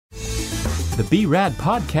The B-Rad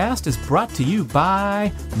podcast is brought to you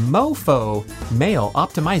by MoFo, male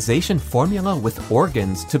optimization formula with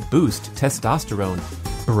organs to boost testosterone.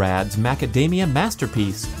 Brad's Macadamia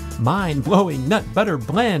Masterpiece, mind-blowing nut butter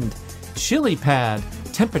blend. Chili Pad,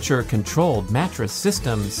 temperature-controlled mattress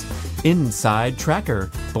systems. Inside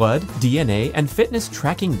Tracker, blood, DNA, and fitness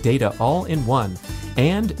tracking data all in one.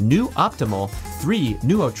 And New Optimal, 3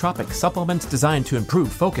 nootropic supplements designed to improve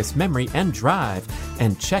focus, memory, and drive.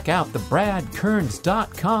 And check out the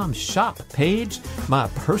bradkearns.com shop page, my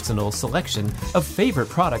personal selection of favorite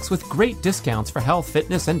products with great discounts for health,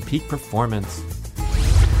 fitness, and peak performance.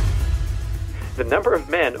 The number of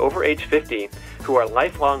men over age 50 who are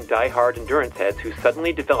lifelong die-hard endurance heads who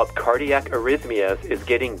suddenly develop cardiac arrhythmias is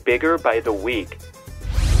getting bigger by the week.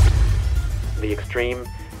 The extreme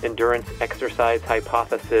endurance exercise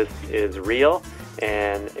hypothesis is real,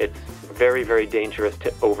 and it's very, very dangerous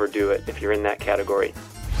to overdo it if you're in that category.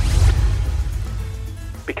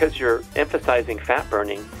 Because you're emphasizing fat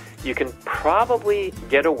burning, you can probably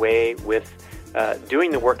get away with doing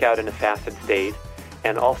the workout in a fasted state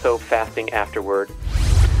and also fasting afterward.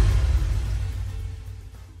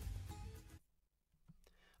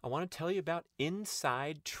 I want to tell you about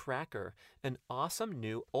Inside Tracker, an awesome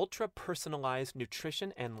new ultra-personalized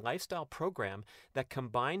nutrition and lifestyle program that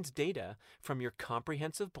combines data from your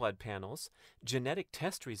comprehensive blood panels, genetic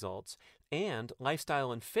test results, and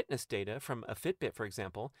lifestyle and fitness data from a Fitbit, for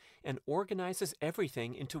example, and organizes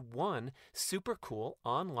everything into one super cool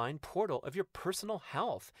online portal of your personal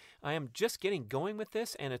health. I am just getting going with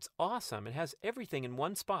this, and it's awesome. It has everything in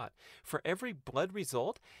one spot. For every blood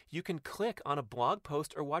result, you can click on a blog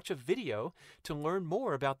post or watch a video to learn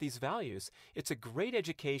more about these values. It's a great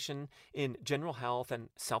education in general health and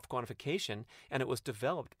self-quantification, and it was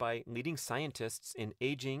developed by leading scientists in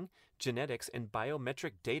aging, genetics, and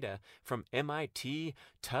biometric data from MIT,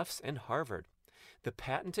 Tufts, and Harvard. The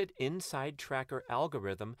patented Inside Tracker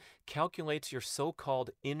algorithm calculates your so-called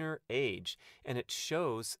inner age, and it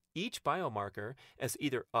shows each biomarker as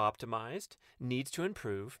either optimized, needs to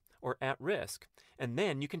improve, or at risk. And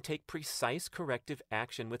then you can take precise corrective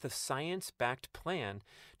action with a science-backed plan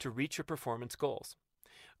to reach your performance goals.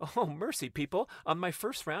 Oh, mercy, people. On my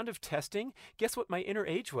first round of testing, guess what my inner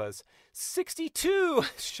age was? 62!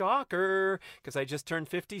 Shocker! Because I just turned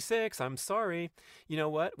 56. I'm sorry. You know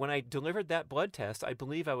what? When I delivered that blood test, I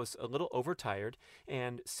believe I was a little overtired,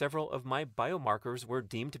 and several of my biomarkers were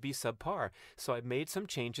deemed to be subpar. So I made some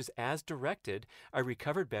changes as directed. I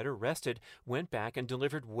recovered better, rested, went back, and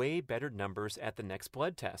delivered way better numbers at the next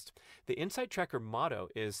blood test. The Inside Tracker motto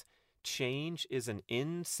is, change is an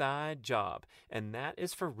inside job, and that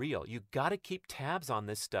is for real. You got to keep tabs on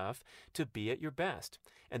this stuff to be at your best.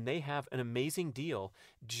 And they have an amazing deal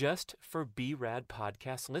just for B-Rad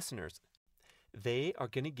podcast listeners. They are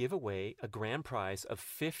going to give away a grand prize of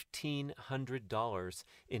 $1,500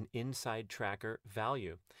 in Inside Tracker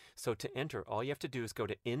value. So to enter, all you have to do is go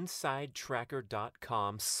to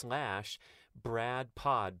insidetracker.com/BradPod,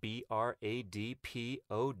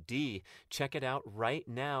 BRADPOD. Check it out right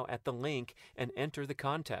now at the link and enter the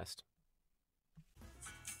contest.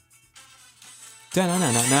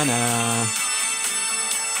 Da-na-na-na-na-na.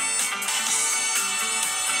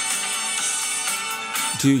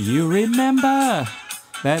 Do you remember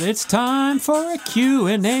that it's time for a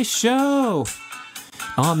Q&A show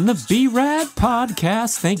on the B-Rad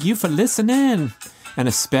podcast? Thank you for listening, and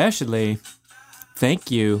especially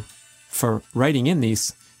thank you for writing in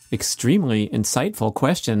these extremely insightful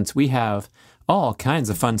questions. We have all kinds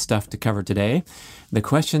of fun stuff to cover today. The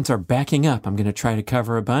questions are backing up. I'm going to try to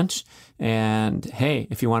cover a bunch. And hey,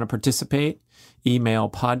 if you want to participate, email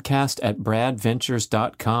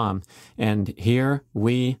podcast@bradventures.com. And here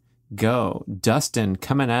we go. Dustin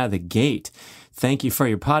coming out of the gate. Thank you for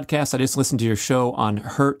your podcast. I just listened to your show on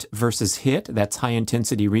HIRT versus HIT. That's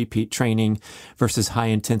high-intensity repeat training versus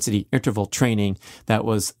high-intensity interval training. That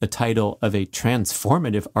was the title of a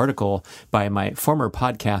transformative article by my former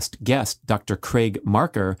podcast guest, Dr. Craig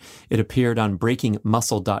Marker. It appeared on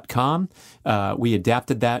breakingmuscle.com. We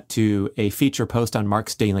adapted that to a feature post on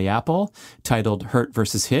Mark's Daily Apple titled HIRT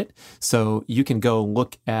versus HIT. So you can go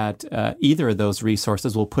look at either of those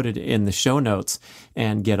resources. We'll put it in the show notes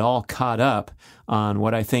and get all caught up on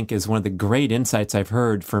what I think is one of the great insights I've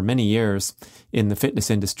heard for many years in the fitness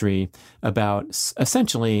industry about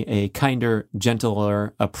essentially a kinder,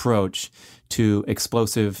 gentler approach to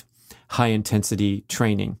explosive, high-intensity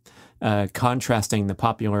training. contrasting the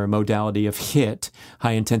popular modality of HIIT,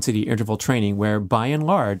 high intensity interval training, where by and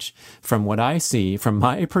large, from what I see, from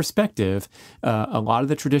my perspective, a lot of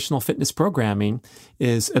the traditional fitness programming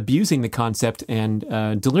is abusing the concept and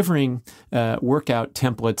delivering workout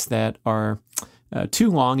templates that are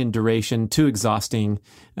too long in duration, too exhausting,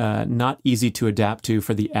 not easy to adapt to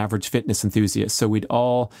for the average fitness enthusiast. So we'd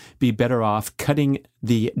all be better off cutting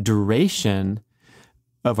the duration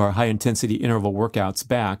of our high-intensity interval workouts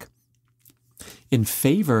back in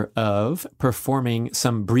favor of performing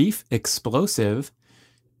some brief, explosive,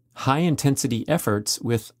 high-intensity efforts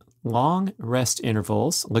with long rest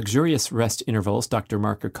intervals, luxurious rest intervals, Dr.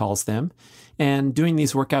 Marker calls them, and doing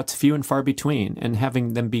these workouts few and far between and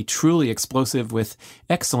having them be truly explosive with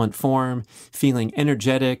excellent form, feeling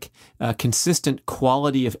energetic, consistent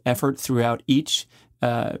quality of effort throughout each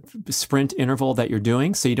sprint interval that you're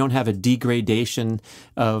doing, so you don't have a degradation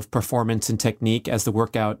of performance and technique as the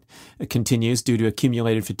workout continues due to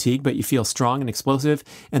accumulated fatigue, but you feel strong and explosive.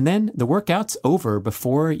 And then the workout's over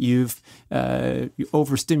before you've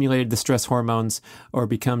overstimulated the stress hormones or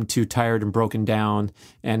become too tired and broken down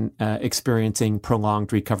and experiencing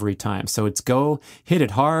prolonged recovery time. So it's go, hit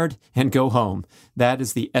it hard, and go home. That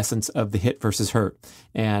is the essence of the HIIT versus HURT.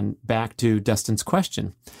 And back to Dustin's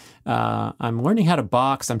question. I'm learning how to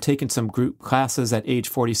box. I'm taking some group classes at age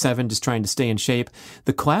 47, just trying to stay in shape.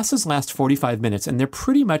 The classes last 45 minutes, and they're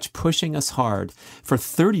pretty much pushing us hard for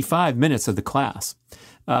 35 minutes of the class.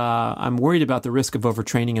 I'm worried about the risk of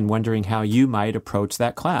overtraining and wondering how you might approach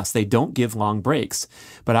that class. They don't give long breaks,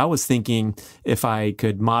 but I was thinking if I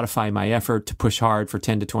could modify my effort to push hard for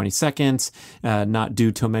 10 to 20 seconds, not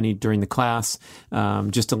do too many during the class,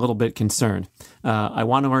 just a little bit concerned. I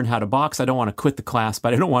want to learn how to box. I don't want to quit the class,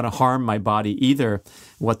 but I don't want to harm my body either.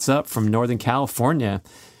 What's up from Northern California?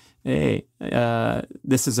 Hey,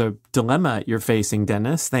 this is a dilemma you're facing,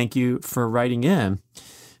 Dennis. Thank you for writing in.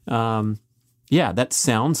 Yeah, that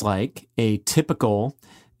sounds like a typical,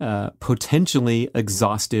 potentially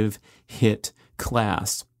exhaustive HIIT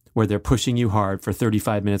class where they're pushing you hard for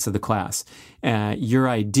 35 minutes of the class. Your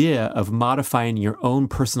idea of modifying your own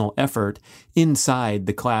personal effort inside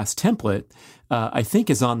the class template, I think,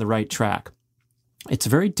 is on the right track. It's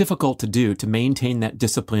very difficult to do, to maintain that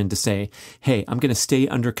discipline to say, hey, I'm going to stay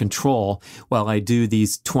under control while I do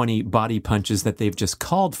these 20 body punches that they've just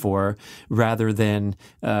called for, rather than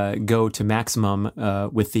go to maximum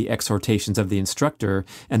with the exhortations of the instructor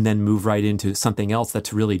and then move right into something else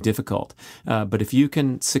that's really difficult. But if you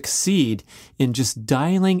can succeed in just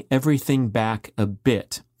dialing everything back a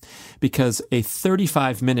bit, because a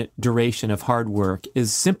 35-minute duration of hard work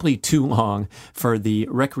is simply too long for the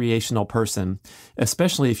recreational person,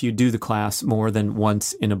 especially if you do the class more than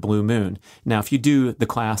once in a blue moon. Now, if you do the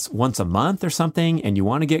class once a month or something and you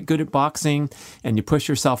want to get good at boxing and you push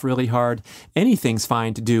yourself really hard, anything's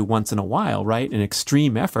fine to do once in a while, right? An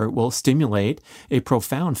extreme effort will stimulate a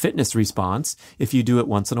profound fitness response if you do it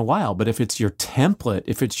once in a while. But if it's your template,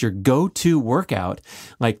 if it's your go-to workout,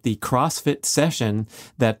 like the CrossFit session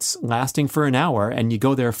that's lasting for an hour and you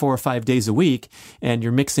go there 4 or 5 days a week and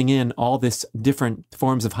you're mixing in all this different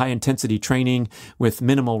forms of high intensity training with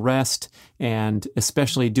minimal rest and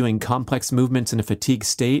especially doing complex movements in a fatigue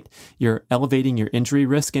state, you're elevating your injury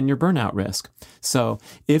risk and your burnout risk. So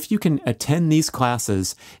if you can attend these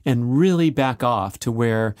classes and really back off to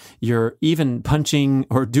where you're even punching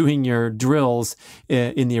or doing your drills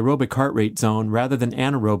in the aerobic heart rate zone rather than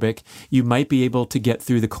anaerobic, you might be able to get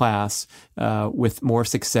through the class with more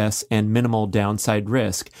success and minimal downside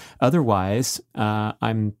risk. Otherwise,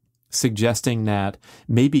 I'm suggesting that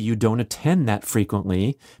maybe you don't attend that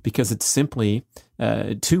frequently because it's simply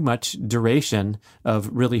too much duration of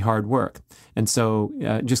really hard work. And so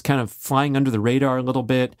just kind of flying under the radar a little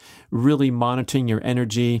bit, really monitoring your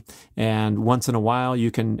energy. And once in a while,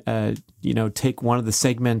 you can, take one of the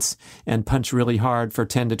segments and punch really hard for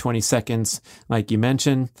 10 to 20 seconds, like you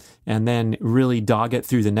mentioned, and then really dog it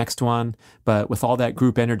through the next one. But with all that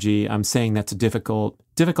group energy, I'm saying that's a difficult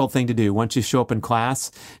thing to do. Once you show up in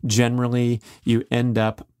class, generally you end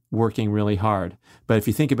up working really hard. But if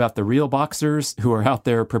you think about the real boxers who are out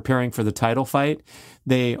there preparing for the title fight,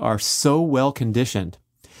 they are so well conditioned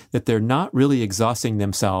that they're not really exhausting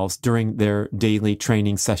themselves during their daily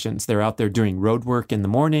training sessions. They're out there doing road work in the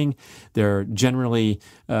morning. They're generally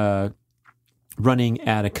running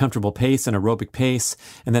at a comfortable pace, an aerobic pace,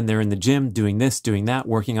 and then they're in the gym doing this, doing that,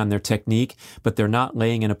 working on their technique, but they're not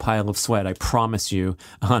laying in a pile of sweat, I promise you,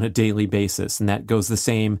 on a daily basis. And that goes the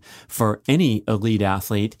same for any elite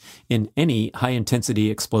athlete in any high-intensity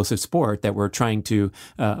explosive sport that we're trying to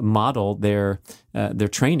model their their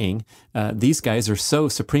training, these guys are so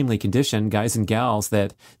supremely conditioned, guys and gals,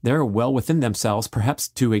 that they're well within themselves, perhaps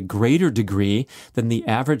to a greater degree than the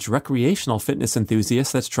average recreational fitness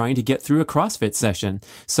enthusiast that's trying to get through a CrossFit session.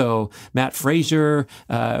 So Matt Frazier,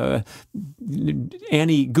 Annie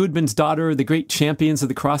Goodman's daughter, the great champions of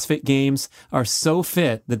the CrossFit Games, are so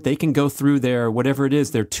fit that they can go through their, whatever it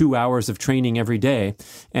is, their 2 hours of training every day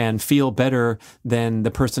and feel better than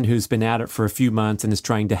the person who's been at it for a few months and is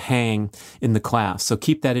trying to hang in the class. So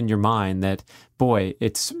keep that in your mind that, boy,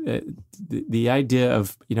 it's the idea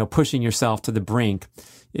of, pushing yourself to the brink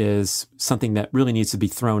is something that really needs to be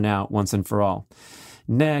thrown out once and for all.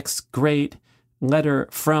 Next, great letter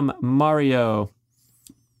from Mario.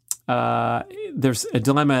 There's a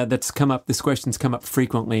dilemma that's come up. This question's come up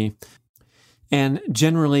frequently. And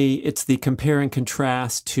generally, it's the compare and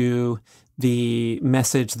contrast to the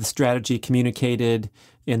message, the strategy communicated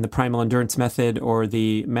in the primal endurance method or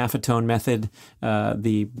the Maffetone method,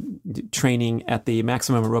 the training at the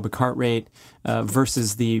maximum aerobic heart rate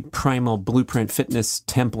versus the primal blueprint fitness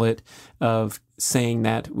template of saying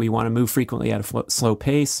that we want to move frequently at a slow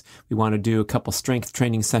pace. We want to do a couple strength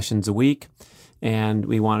training sessions a week, and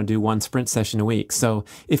we want to do one sprint session a week. So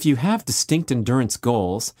if you have distinct endurance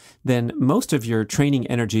goals, then most of your training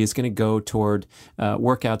energy is going to go toward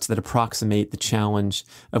workouts that approximate the challenge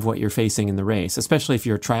of what you're facing in the race, especially if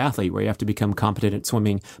you're a triathlete where you have to become competent at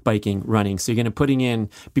swimming, biking, running. So you're going to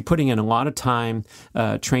be putting in a lot of time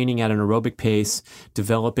training at an aerobic pace,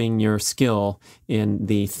 developing your skill in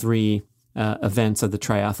the three events of the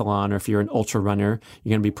triathlon, or if you're an ultra runner,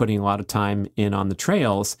 you're going to be putting a lot of time in on the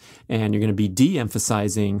trails, and you're going to be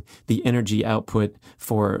de-emphasizing the energy output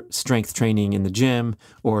for strength training in the gym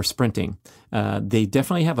or sprinting. They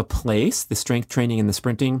definitely have a place, the strength training and the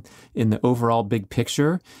sprinting, in the overall big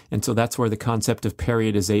picture. And so that's where the concept of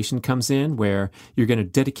periodization comes in, where you're going to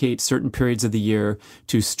dedicate certain periods of the year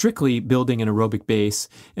to strictly building an aerobic base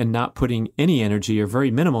and not putting any energy or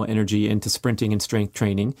very minimal energy into sprinting and strength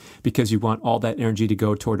training, because you want all that energy to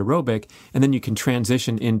go toward aerobic. And then you can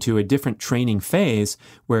transition into a different training phase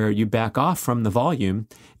where you back off from the volume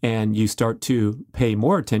and you start to pay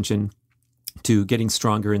more attention to getting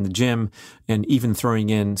stronger in the gym and even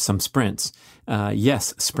throwing in some sprints.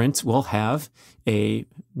 Yes, sprints will have a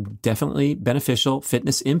definitely beneficial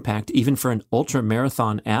fitness impact, even for an ultra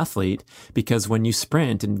marathon athlete, because when you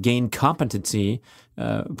sprint and gain competency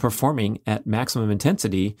performing at maximum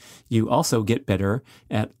intensity, you also get better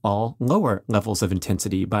at all lower levels of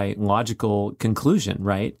intensity by logical conclusion,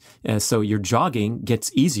 right? So your jogging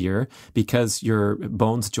gets easier because your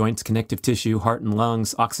bones, joints, connective tissue, heart and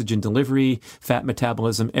lungs, oxygen delivery, fat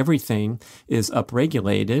metabolism, everything is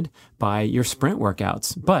upregulated by your sprint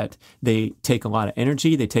workouts. But they take a lot of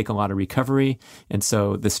energy, they take a lot of recovery, and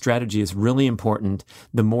so the strategy is really important.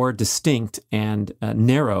 The more distinct and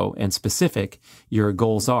narrow and specific your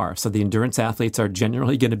goals are. So the endurance athletes are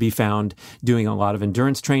generally going to be found doing a lot of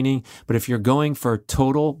endurance training. But if you're going for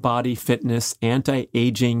total body fitness,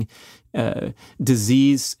 anti-aging,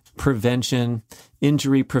 disease prevention,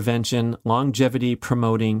 injury prevention, longevity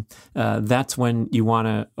promoting, that's when you want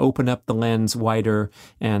to open up the lens wider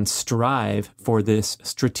and strive for this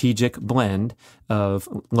strategic blend of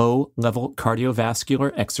low-level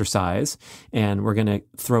cardiovascular exercise. And we're going to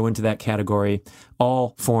throw into that category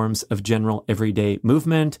all forms of general everyday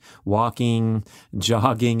movement, walking,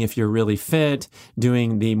 jogging if you're really fit,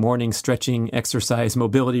 doing the morning stretching exercise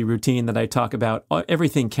mobility routine that I talk about.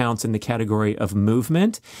 Everything counts in the category of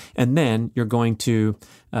movement. And then you're going to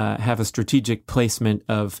have a strategic placement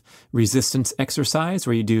of resistance exercise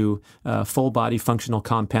where you do full body functional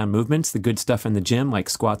compound movements, the good stuff in the gym like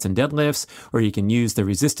squats and deadlifts, or you can use the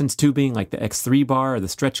resistance tubing like the X3 bar or the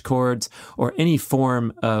stretch cords, or any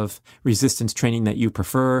form of resistance training that you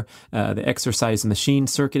prefer, the exercise machine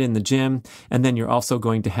circuit in the gym. And then you're also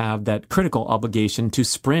going to have that critical obligation to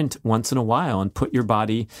sprint once in a while and put your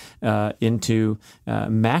body into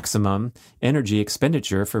maximum energy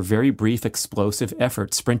expenditure for very brief explosive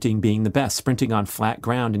efforts, sprinting being the best, sprinting on flat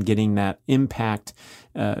ground and getting that impact,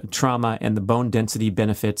 trauma, and the bone density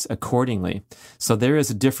benefits accordingly. So there is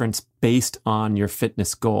a difference based on your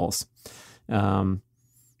fitness goals.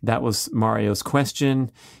 That was Mario's question.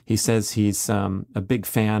 He says he's a big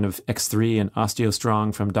fan of X3 and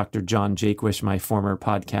OsteoStrong from Dr. John Jaquish, my former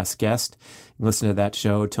podcast guest. Listen to that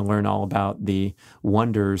show to learn all about the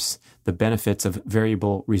wonders, the benefits of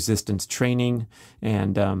variable resistance training.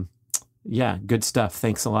 And yeah, good stuff.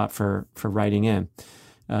 Thanks a lot for writing in.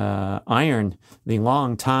 Iron, the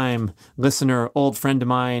long-time listener, old friend of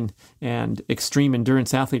mine, and extreme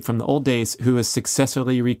endurance athlete from the old days who has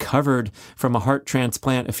successfully recovered from a heart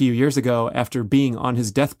transplant a few years ago after being on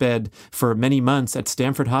his deathbed for many months at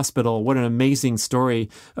Stanford Hospital. What an amazing story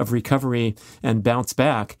of recovery and bounce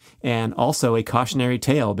back, and also a cautionary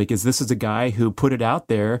tale, because this is a guy who put it out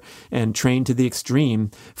there and trained to the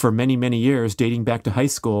extreme for many, many years, dating back to high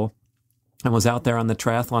school, and was out there on the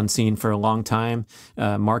triathlon scene for a long time.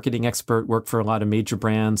 Marketing expert, worked for a lot of major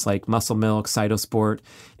brands like Muscle Milk, Cytosport,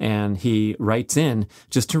 and he writes in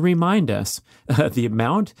just to remind us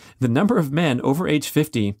the number of men over age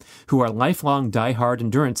 50 who are lifelong diehard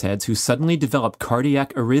endurance heads who suddenly develop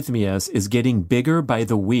cardiac arrhythmias is getting bigger by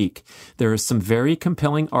the week. There are some very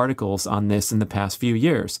compelling articles on this in the past few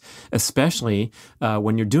years, especially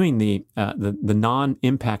when you're doing the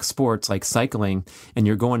non-impact sports like cycling, and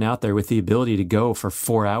you're going out there with the ability to go for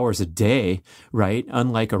 4 hours a day, right?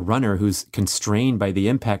 Unlike a runner who's constrained by the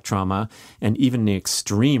impact trauma, and even the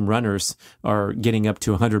extreme runners are getting up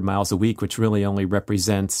to 100 miles a week, which really only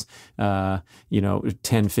represents, 10,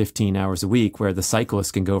 15 hours a week, where the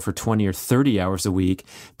cyclist can go for 20 or 30 hours a week,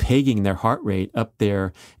 pegging their heart rate up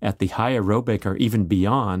there at the high aerobic or even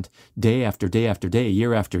beyond, day after day after day,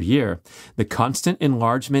 year after year. The constant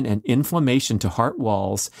enlargement and inflammation to heart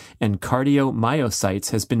walls and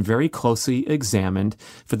cardiomyocytes has been very closely examined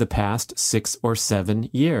for the past 6 or 7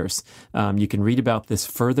 years. You can read about this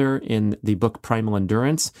further in the book Primal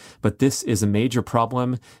Endurance, but this is a major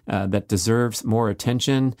problem that deserves more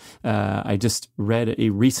attention. I just read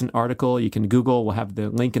a recent article. You can Google. We'll have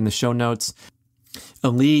the link in the show notes.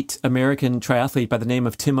 Elite American triathlete by the name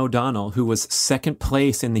of Tim O'Donnell, who was second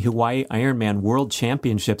place in the Hawaii Ironman World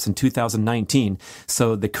Championships in 2019.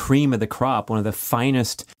 So the cream of the crop, one of the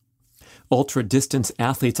finest ultra-distance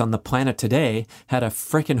athletes on the planet today, had a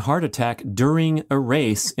freaking heart attack during a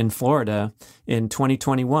race in Florida in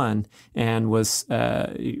 2021 and was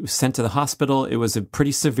sent to the hospital. It was a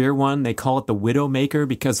pretty severe one. They call it the Widowmaker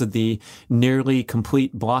because of the nearly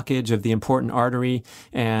complete blockage of the important artery,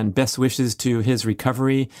 and best wishes to his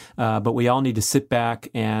recovery. But we all need to sit back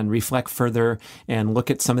and reflect further and look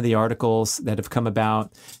at some of the articles that have come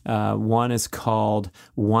about. One is called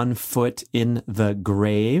 1 Foot in the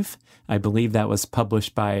Grave. I believe that was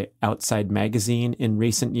published by Outside Magazine in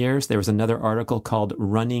recent years. There was another article called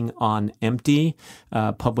Running on Empty,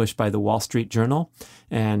 published by the Wall Street Journal.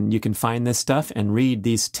 And you can find this stuff and read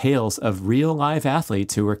these tales of real live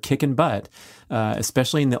athletes who are kicking butt.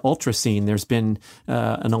 Especially in the ultra scene, there's been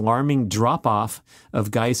an alarming drop-off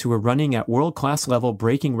of guys who are running at world-class level,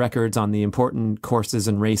 breaking records on the important courses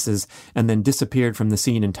and races, and then disappeared from the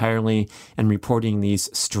scene entirely and reporting these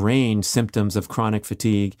strange symptoms of chronic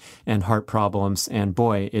fatigue and heart problems. And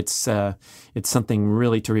boy, it's something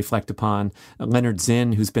really to reflect upon. Leonard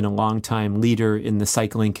Zinn, who's been a long-time leader in the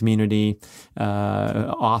cycling community,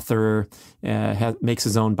 author, makes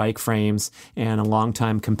his own bike frames, and a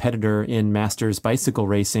longtime competitor in Masters bicycle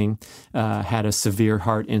racing, had a severe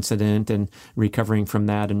heart incident and recovering from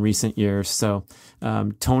that in recent years. So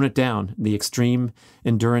tone it down. The extreme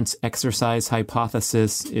endurance exercise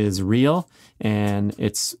hypothesis is real, and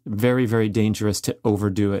it's very, very dangerous to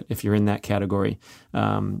overdo it if you're in that category.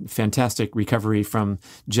 Fantastic recovery from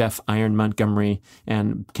Jeff Iron Montgomery,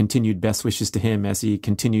 and continued best wishes to him as he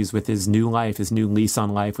continues with his new life, his new lease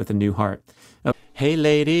on life with a new heart. Hey,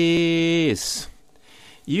 ladies.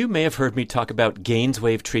 You may have heard me talk about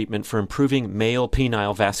GainsWave treatment for improving male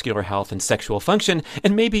penile vascular health and sexual function,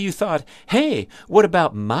 and maybe you thought, hey, what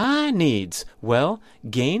about my needs? Well,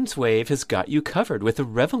 GainsWave has got you covered with a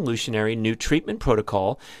revolutionary new treatment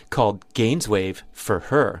protocol called GainsWave for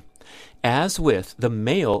Her. As with the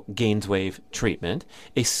male GainsWave treatment,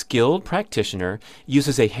 a skilled practitioner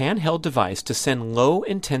uses a handheld device to send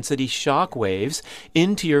low-intensity shock waves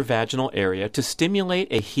into your vaginal area to stimulate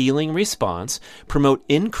a healing response, promote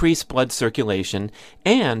increased blood circulation,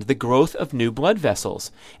 and the growth of new blood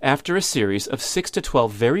vessels. After a series of 6 to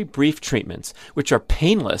 12 very brief treatments, which are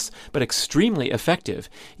painless but extremely effective,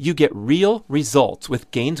 you get real results,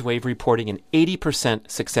 with GainsWave reporting an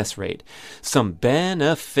 80% success rate. Some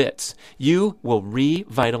benefits. You will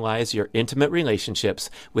revitalize your intimate relationships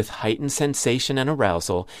with heightened sensation and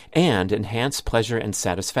arousal and enhanced pleasure and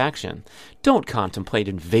satisfaction. Don't contemplate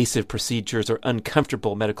invasive procedures or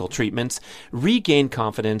uncomfortable medical treatments. Regain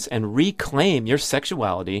confidence and reclaim your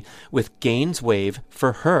sexuality with GainsWave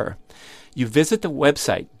for Her. you visit the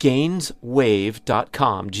website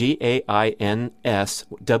gainswave.com,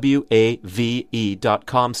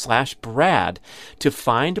 GAINSWAVE.com/Brad to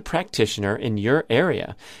find a practitioner in your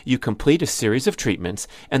area. You complete a series of treatments,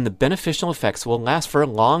 and the beneficial effects will last for a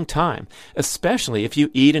long time, especially if you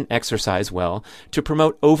eat and exercise well to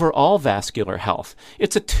promote overall vascular health.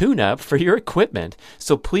 It's a tune-up for your equipment,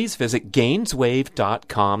 so please visit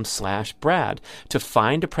gainswave.com/Brad to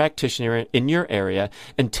find a practitioner in your area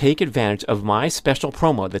and take advantage of my special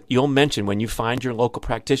promo that you'll mention when you find your local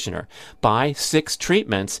practitioner. Buy 6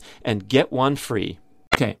 treatments and get 1 free.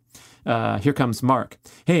 Okay, here comes Mark.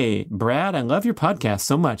 Hey, Brad, I love your podcast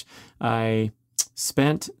so much. I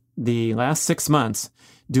spent the last 6 months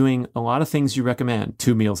doing a lot of things you recommend.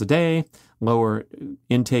 2 meals a day, lower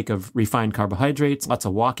intake of refined carbohydrates, lots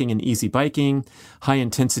of walking and easy biking,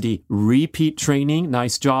 high-intensity repeat training,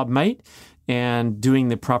 nice job, mate, and doing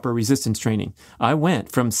the proper resistance training. I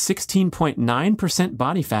went from 16.9%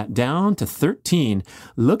 body fat down to 13,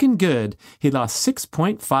 looking good. He lost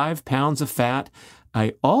 6.5 pounds of fat.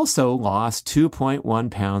 I also lost 2.1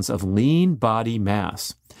 pounds of lean body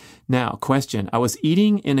mass. Now, question, I was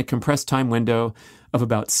eating in a compressed time window of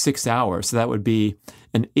about 6 hours. So that would be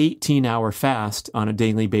an 18-hour fast on a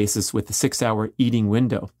daily basis with a 6-hour eating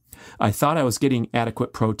window. I thought I was getting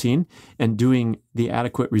adequate protein and doing the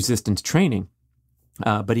adequate resistance training.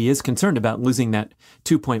 But he is concerned about losing that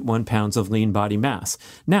 2.1 pounds of lean body mass.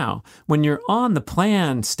 Now, when you're on the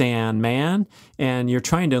plan, Stan, man, and you're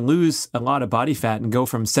trying to lose a lot of body fat and go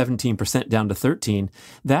from 17% down to 13,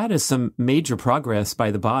 that is some major progress by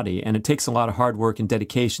the body. And it takes a lot of hard work and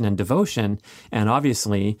dedication and devotion, and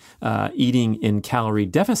obviously eating in calorie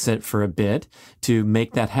deficit for a bit to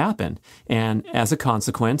make that happen. And as a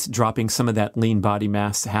consequence, dropping some of that lean body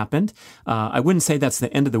mass happened. I wouldn't say that's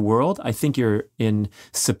the end of the world. I think you're in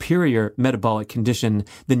superior metabolic condition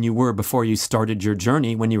than you were before you started your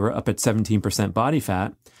journey when you were up at 17% body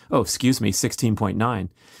fat. Oh, excuse me, 16.9.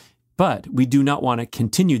 But we do not want to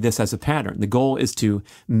continue this as a pattern. The goal is to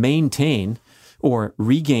maintain or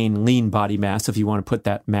regain lean body mass, if you want to put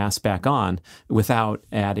that mass back on, without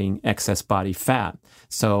adding excess body fat.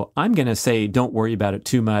 So I'm going to say don't worry about it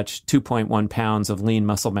too much. 2.1 pounds of lean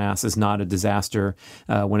muscle mass is not a disaster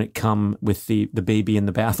when it comes with the baby in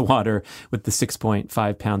the bathwater with the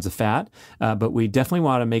 6.5 pounds of fat. But we definitely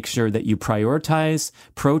want to make sure that you prioritize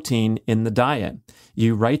protein in the diet.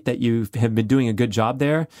 You write that you have been doing a good job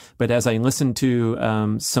there, but as I listened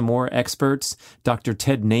to some more experts, Dr.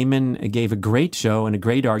 Ted Naiman gave a great show and a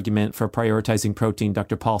great argument for prioritizing protein.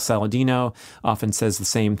 Dr. Paul Saladino often says the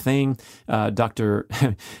same thing. Dr.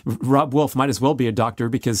 Rob Wolf might as well be a doctor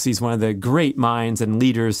because he's one of the great minds and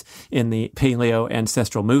leaders in the paleo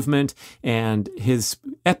ancestral movement. And his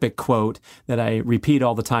epic quote that I repeat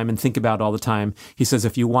all the time and think about all the time, he says,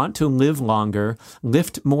 if you want to live longer,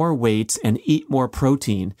 lift more weights and eat more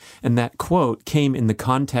protein. And that quote came in the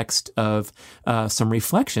context of some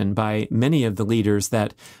reflection by many of the leaders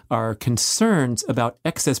that our concerns about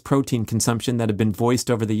excess protein consumption that have been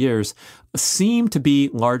voiced over the years seem to be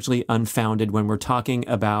largely unfounded when we're talking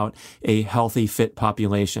about a healthy, fit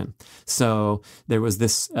population. So there was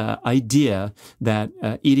this idea that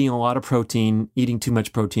eating a lot of protein, eating too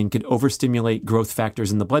much protein could overstimulate growth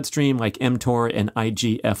factors in the bloodstream like mTOR and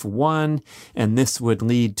IGF-1, and this would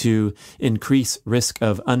lead to increased risk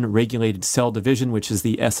of unregulated cell division, which is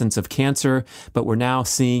the essence of cancer. But we're now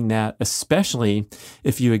seeing that, especially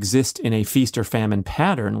if you exist in a feast or famine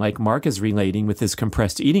pattern, like Mark is relating with his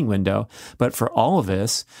compressed eating window. But for all of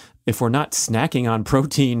us, if we're not snacking on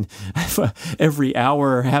protein every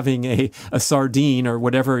hour, having a sardine or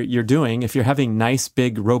whatever you're doing, if you're having nice,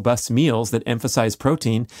 big, robust meals that emphasize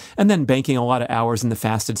protein, and then banking a lot of hours in the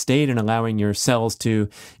fasted state and allowing your cells to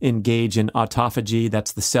engage in autophagy,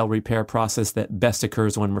 that's the cell repair process that best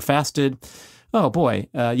occurs when we're fasted. Oh boy,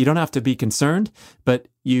 you don't have to be concerned, but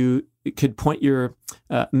you could point your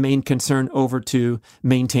main concern over to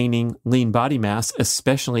maintaining lean body mass,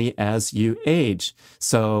 especially as you age.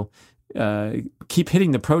 So keep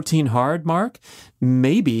hitting the protein hard, Mark.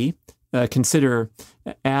 Maybe consider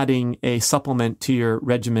adding a supplement to your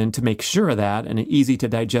regimen to make sure of that, and an easy to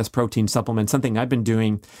digest protein supplement, something I've been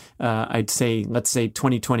doing, let's say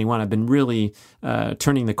 2021, I've been really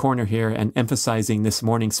turning the corner here and emphasizing this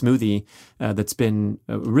morning smoothie that's been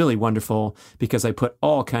really wonderful because I put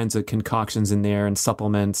all kinds of concoctions in there and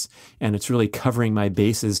supplements, and it's really covering my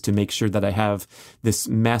bases to make sure that I have this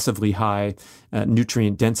massively high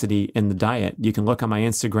nutrient density in the diet. You can look on my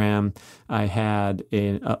Instagram. I had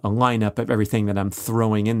a lineup of everything that I'm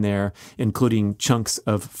throwing in there, including chunks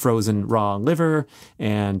of frozen raw liver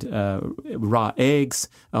and raw eggs,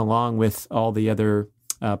 along with all the other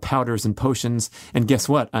powders and potions. And guess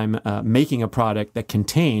what? I'm making a product that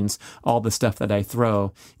contains all the stuff that I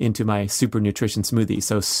throw into my super nutrition smoothie.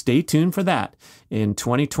 So stay tuned for that in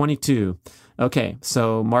 2022. Okay,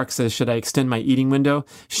 so Mark says, should I extend my eating window?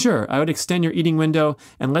 Sure, I would extend your eating window.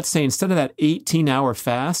 And let's say instead of that 18-hour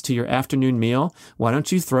fast to your afternoon meal, why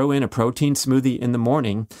don't you throw in a protein smoothie in the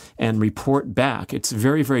morning and report back? It's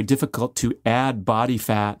very, very difficult to add body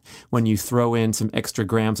fat when you throw in some extra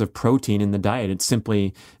grams of protein in the diet. It's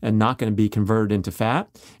simply not going to be converted into fat,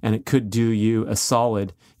 and it could do you a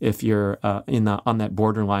solid if you're on that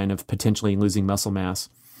borderline of potentially losing muscle mass.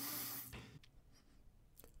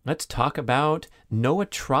 Let's talk about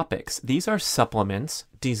nootropics. These are supplements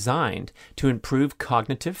designed to improve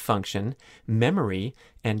cognitive function, memory,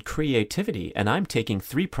 and creativity. And I'm taking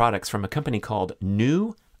 3 products from a company called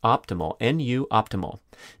New Optimal, NU Optimal.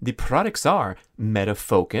 The products are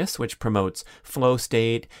MetaFocus, which promotes flow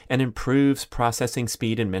state and improves processing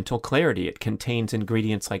speed and mental clarity. It contains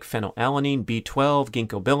ingredients like phenylalanine, B12,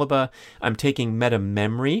 ginkgo biloba. I'm taking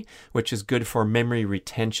MetaMemory, which is good for memory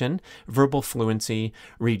retention, verbal fluency,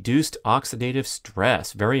 reduced oxidative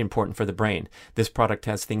stress, very important for the brain. This product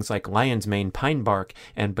has things like lion's mane, pine bark,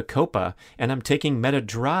 and bacopa. And I'm taking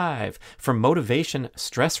MetaDrive for motivation,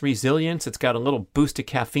 stress resilience. It's got a little boost of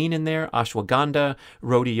caffeine in there, ashwagandha,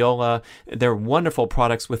 rhodiola. They're wonderful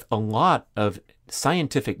products with a lot of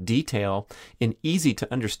scientific detail and easy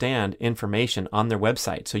to understand information on their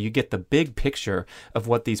website. So you get the big picture of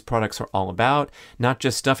what these products are all about, not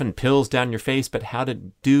just stuffing pills down your face, but how to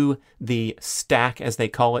do the stack, as they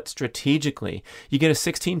call it, strategically. You get a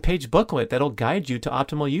 16-page booklet that'll guide you to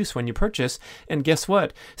optimal use when you purchase. And guess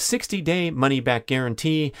what? 60-day money-back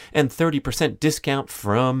guarantee and 30% discount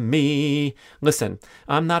from me. Listen,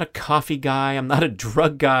 I'm not a coffee guy. I'm not a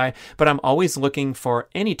drug guy, but I'm always looking for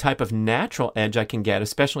any type of natural edge I can get,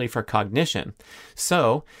 especially for cognition.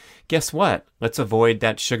 So guess what? Let's avoid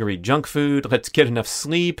that sugary junk food. Let's get enough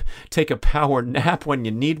sleep, take a power nap when you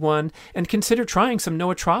need one, and consider trying some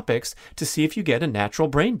nootropics to see if you get a natural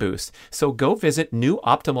brain boost. So go visit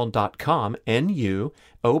newoptimal.com, NUOPTIMAL,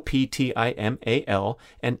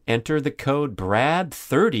 and enter the code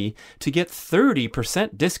BRAD30 to get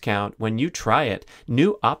 30% discount when you try it.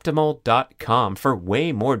 Newoptimal.com for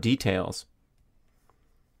way more details.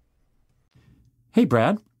 Hey,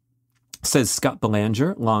 Brad, says Scott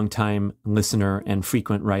Belanger, longtime listener and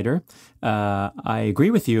frequent writer. I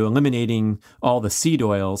agree with you eliminating all the seed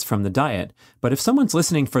oils from the diet. But if someone's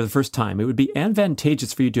listening for the first time, it would be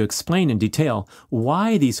advantageous for you to explain in detail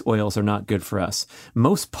why these oils are not good for us.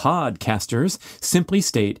 Most podcasters simply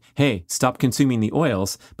state, hey, stop consuming the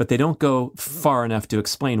oils, but they don't go far enough to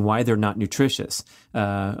explain why they're not nutritious.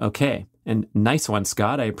 Okay. And nice one,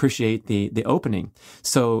 Scott. I appreciate the opening.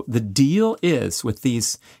 So the deal is with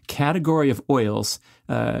these category of oils,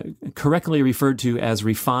 correctly referred to as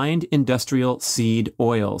refined industrial seed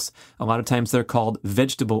oils. A lot of times they're called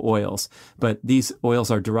vegetable oils, but these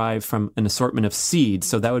oils are derived from an assortment of seeds.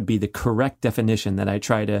 So that would be the correct definition that I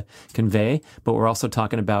try to convey. But we're also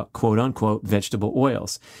talking about quote unquote vegetable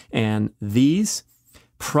oils. And these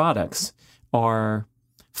products are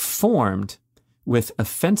formed with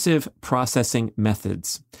offensive processing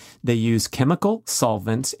methods. They use chemical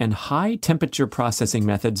solvents and high temperature processing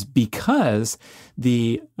methods because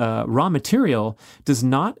the raw material does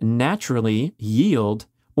not naturally yield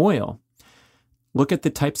oil. Look at the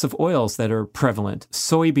types of oils that are prevalent: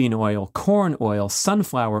 soybean oil, corn oil,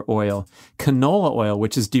 sunflower oil, canola oil,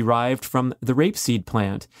 which is derived from the rapeseed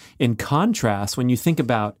plant. In contrast, when you think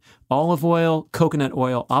about olive oil, coconut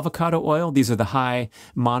oil, avocado oil, these are the high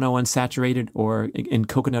monounsaturated, or in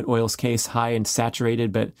coconut oil's case, high in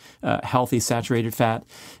saturated but healthy saturated fat.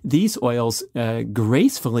 These oils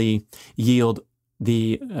gracefully yield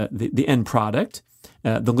the end product,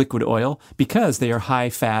 the liquid oil, because they are high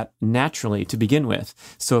fat naturally to begin with.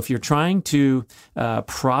 So if you're trying to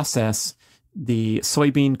process the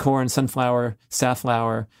soybean, corn, sunflower,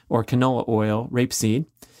 safflower, or canola oil, rapeseed,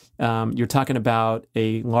 you're talking about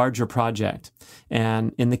a larger project.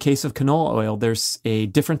 And in the case of canola oil, there's a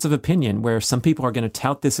difference of opinion where some people are going to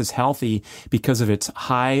tout this as healthy because of its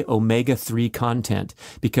high omega-3 content,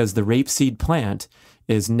 because the rapeseed plant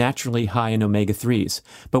is naturally high in omega-3s.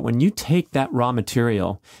 But when you take that raw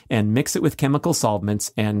material and mix it with chemical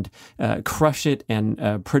solvents and crush it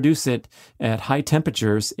and produce it at high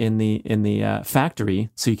temperatures in the factory,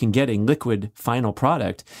 so you can get a liquid final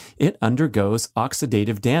product, it undergoes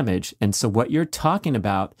oxidative damage. And so what you're talking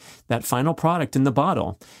about, that final product in the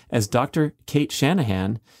bottle, as Dr. Kate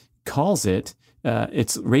Shanahan calls it,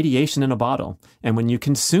 it's radiation in a bottle. And when you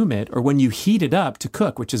consume it or when you heat it up to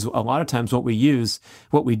cook, which is a lot of times what we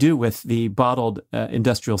do with the bottled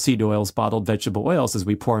industrial seed oils, bottled vegetable oils, is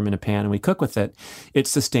we pour them in a pan and we cook with it. It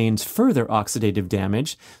sustains further oxidative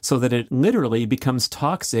damage so that it literally becomes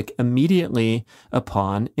toxic immediately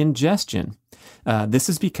upon ingestion. This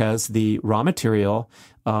is because the raw material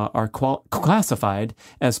are classified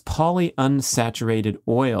as polyunsaturated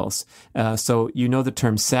oils. So you know the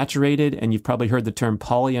term saturated, and you've probably heard the term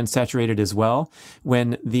polyunsaturated as well.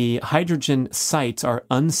 When the hydrogen sites are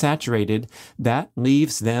unsaturated, that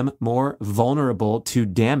leaves them more vulnerable to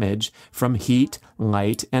damage from heat,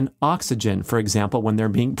 light, and oxygen. For example, when they're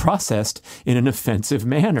being processed in an offensive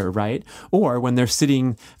manner, right? Or when they're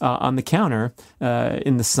sitting on the counter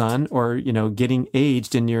in the sun, or getting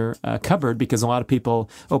aged in your cupboard, because a lot of people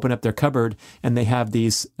open up their cupboard and they have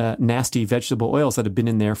these nasty vegetable oils that have been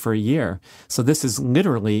in there for a year. So this is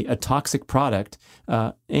literally a toxic product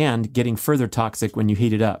and getting further toxic when you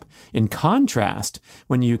heat it up. In contrast,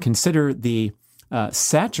 when you consider the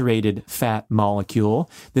saturated fat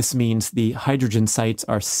molecule, this means the hydrogen sites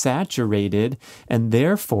are saturated, and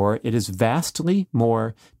therefore it is vastly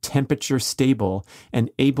more temperature stable and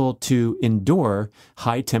able to endure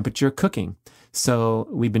high temperature cooking. So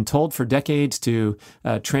we've been told for decades to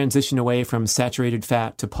transition away from saturated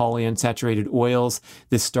fat to polyunsaturated oils.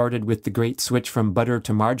 This started with the great switch from butter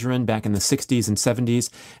to margarine back in the 60s and 70s.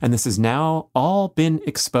 And this has now all been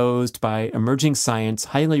exposed by emerging science,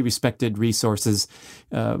 highly respected resources,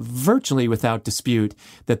 virtually without dispute,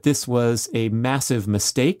 that this was a massive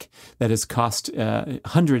mistake that has cost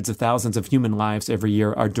hundreds of thousands of human lives every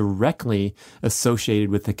year, are directly associated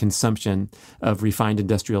with the consumption of refined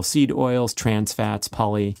industrial seed oils, trans fats,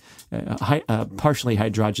 partially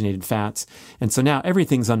hydrogenated fats. And so now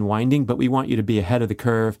everything's unwinding, but we want you to be ahead of the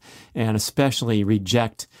curve and especially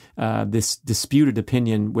reject this disputed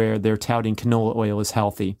opinion where they're touting canola oil is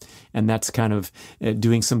healthy. And that's kind of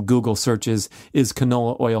doing some Google searches, is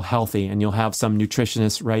canola oil healthy? And you'll have some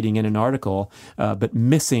nutritionist writing in an article, but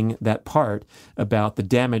missing that part about the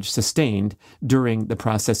damage sustained during the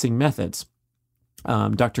processing methods.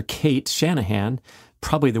 Dr. Kate Shanahan,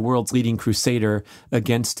 probably the world's leading crusader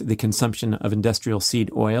against the consumption of industrial seed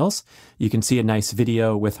oils. You can see a nice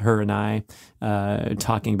video with her and I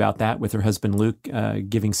talking about that, with her husband Luke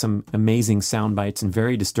giving some amazing sound bites and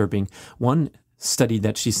very disturbing. One study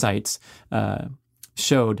that she cites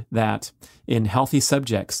showed that in healthy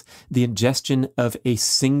subjects, the ingestion of a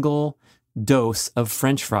single dose of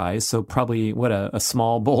French fries, so probably a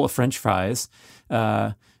small bowl of French fries,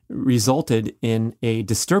 resulted in a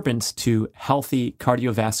disturbance to healthy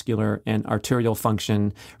cardiovascular and arterial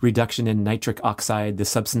function, reduction in nitric oxide, the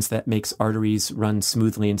substance that makes arteries run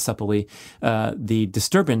smoothly and supplely. The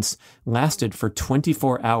disturbance lasted for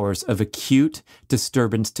 24 hours of acute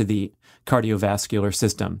disturbance to the cardiovascular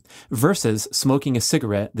system, versus smoking a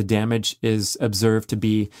cigarette. The damage is observed to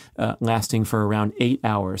be lasting for around 8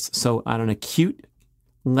 hours. So on an acute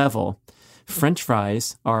level, French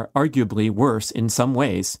fries are arguably worse in some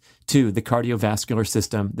ways to the cardiovascular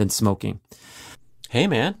system than smoking. Hey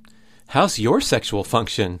man, how's your sexual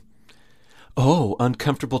function? Oh,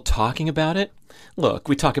 uncomfortable talking about it? Look,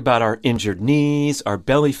 we talk about our injured knees, our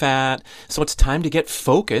belly fat, so it's time to get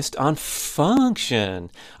focused on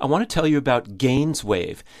function. I want to tell you about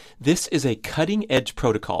GainsWave. This is a cutting-edge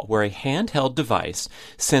protocol where a handheld device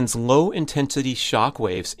sends low-intensity shock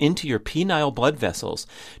waves into your penile blood vessels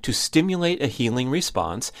to stimulate a healing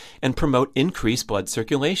response and promote increased blood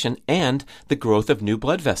circulation and the growth of new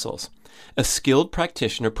blood vessels. A skilled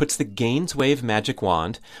practitioner puts the GainsWave magic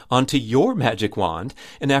wand onto your magic wand,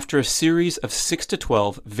 and after a series of 6 to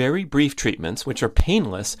 12 very brief treatments, which are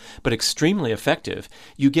painless but extremely effective,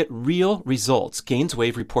 you get real results.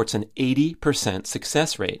 GainsWave reports an 80%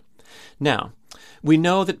 success rate. Now, we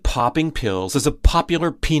know that popping pills is a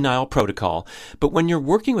popular penile protocol, but when you're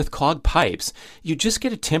working with clogged pipes, you just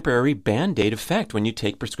get a temporary Band-Aid effect when you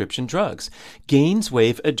take prescription drugs.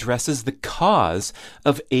 GainsWave addresses the cause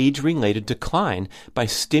of age-related decline by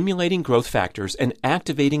stimulating growth factors and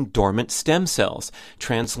activating dormant stem cells.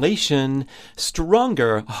 Translation: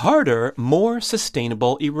 stronger, harder, more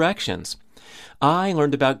sustainable erections. I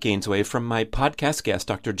learned about GainsWave from my podcast guest,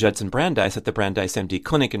 Dr. Judson Brandeis at the Brandeis MD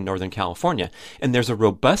Clinic in Northern California, and there's a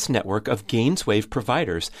robust network of GainsWave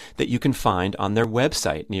providers that you can find on their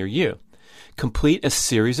website near you. Complete a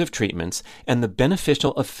series of treatments, and the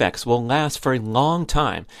beneficial effects will last for a long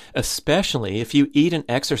time, especially if you eat and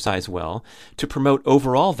exercise well to promote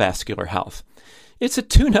overall vascular health. It's a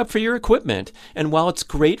tune-up for your equipment, and while it's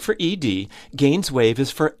great for ED, Gainswave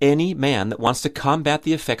is for any man that wants to combat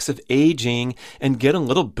the effects of aging and get a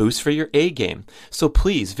little boost for your A-game. So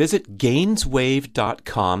please visit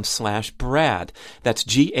Gainswave.com/Brad. That's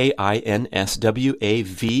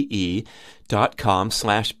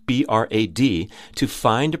GAINSWAVE.com/BRAD to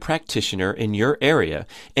find a practitioner in your area,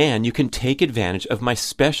 and you can take advantage of my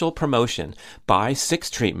special promotion. Buy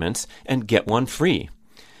 6 treatments and get one free.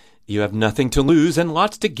 You have nothing to lose and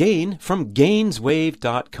lots to gain from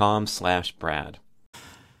Gainswave.com/Brad.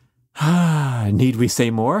 Need we say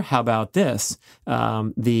more? How about this?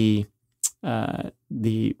 The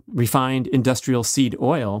refined industrial seed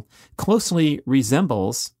oil closely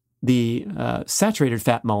resembles the saturated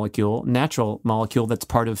fat molecule, natural molecule that's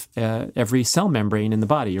part of every cell membrane in the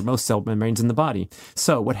body, or most cell membranes in the body.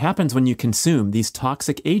 So what happens when you consume these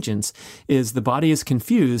toxic agents is the body is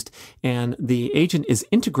confused and the agent is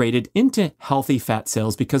integrated into healthy fat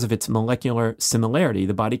cells because of its molecular similarity.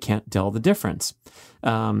 The body can't tell the difference.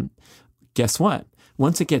 Guess what?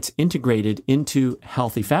 Once it gets integrated into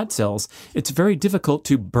healthy fat cells, it's very difficult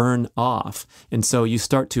to burn off. And so you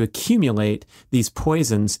start to accumulate these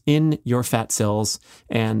poisons in your fat cells,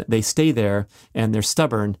 and they stay there, and they're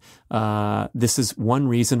stubborn. This is one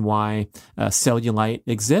reason why cellulite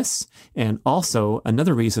exists, and also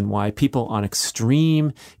another reason why people on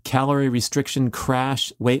extreme calorie restriction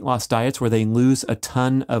crash weight loss diets where they lose a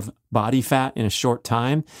ton of body fat in a short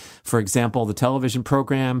time. For example, the television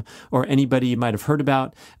program or anybody you might have heard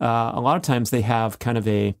about, a lot of times they have kind of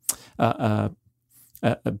a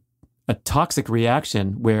toxic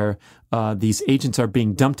reaction where these agents are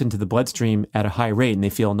being dumped into the bloodstream at a high rate, and they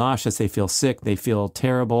feel nauseous, they feel sick, they feel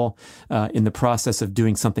terrible in the process of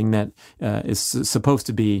doing something that is supposed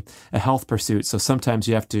to be a health pursuit. So sometimes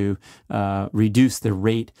you have to reduce the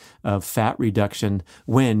rate of fat reduction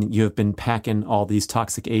when you have been packing all these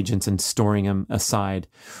toxic agents and storing them aside.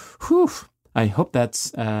 Whew. I hope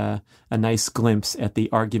that's a nice glimpse at the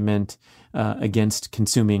argument against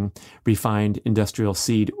consuming refined industrial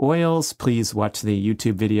seed oils. Please watch the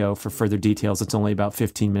YouTube video for further details. It's only about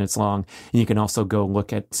 15 minutes long. And you can also go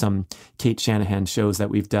look at some Kate Shanahan shows that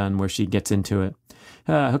we've done where she gets into it.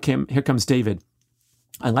 Okay, here comes David.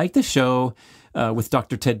 I like the show with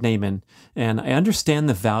Dr. Ted Naiman, and I understand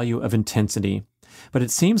the value of intensity. But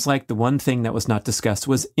it seems like the one thing that was not discussed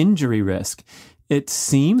was injury risk. It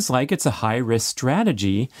seems like it's a high-risk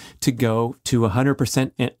strategy to go to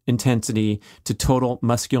 100% intensity to total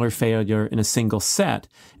muscular failure in a single set,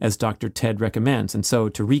 as Dr. Ted recommends. And so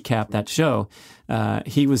to recap that show,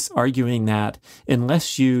 he was arguing that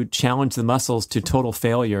unless you challenge the muscles to total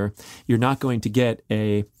failure, you're not going to get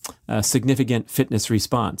a significant fitness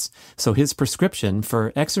response. So his prescription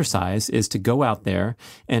for exercise is to go out there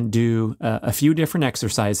and do a few different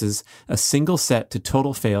exercises, a single set to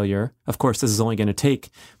total failure. Of course, this is only going to take,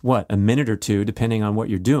 a minute or two, depending on what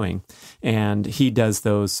you're doing. And he does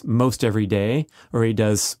those most every day, or he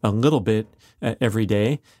does a little bit every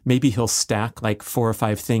day. Maybe he'll stack like 4 or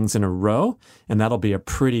 5 things in a row, and that'll be a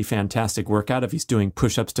pretty fantastic workout if he's doing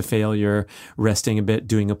push-ups to failure, resting a bit,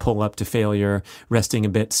 doing a pull-up to failure, resting a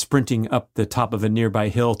bit, sprinting up the top of a nearby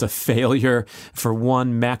hill to failure for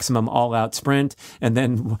one maximum all-out sprint, and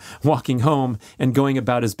then walking home and going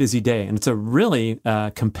about his busy day. And it's a really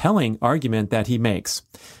compelling argument that he makes.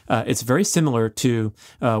 It's very similar to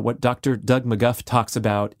what Dr. Doug McGuff talks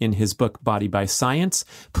about in his book, Body by Science.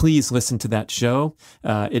 Please listen to that show.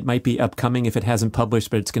 It might be upcoming if it hasn't published,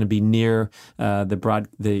 but it's going to be near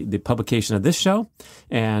the publication of this show.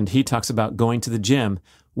 And he talks about going to the gym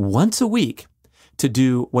once a week to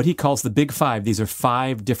do what he calls the Big Five. These are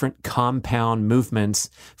 5 different compound movements,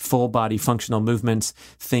 full body functional movements,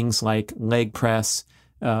 things like leg press,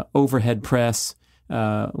 overhead press,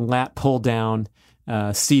 lat pull down,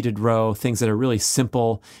 seated row, things that are really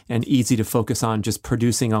simple and easy to focus on, just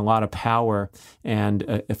producing a lot of power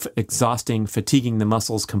and exhausting, fatiguing the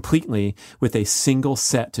muscles completely with a single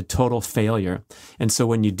set to total failure. And so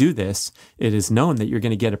when you do this, it is known that you're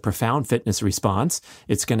going to get a profound fitness response.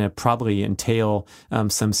 It's going to probably entail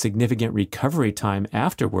some significant recovery time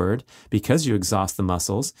afterward because you exhaust the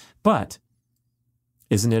muscles, but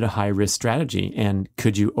isn't it a high-risk strategy? And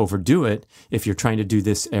could you overdo it if you're trying to do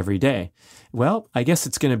this every day? Well, I guess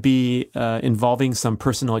it's going to be involving some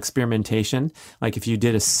personal experimentation. Like if you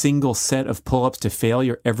did a single set of pull-ups to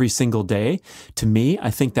failure every single day, to me,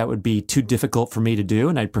 I think that would be too difficult for me to do,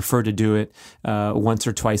 and I'd prefer to do it once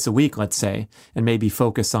or twice a week, let's say, and maybe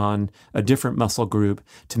focus on a different muscle group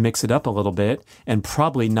to mix it up a little bit, and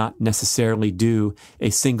probably not necessarily do a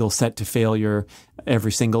single set to failure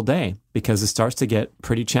every single day because it starts to get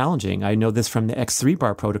pretty challenging. I know this from the X3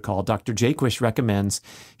 bar protocol. Dr. Jaquish recommends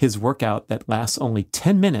his workout that lasts only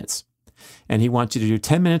 10 minutes. And he wants you to do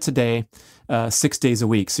 10 minutes a day, 6 days a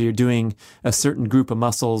week. So you're doing a certain group of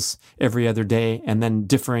muscles every other day and then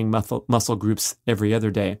differing muscle groups every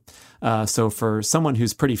other day. So for someone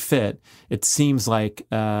who's pretty fit, it seems like,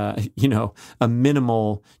 a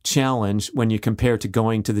minimal challenge when you compare to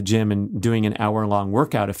going to the gym and doing an hour-long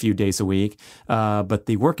workout a few days a week. But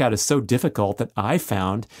the workout is so difficult that I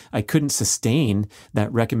found I couldn't sustain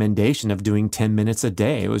that recommendation of doing 10 minutes a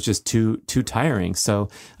day. It was just too tiring. So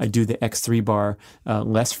I do the X3 bar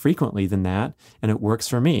less frequently than that, and it works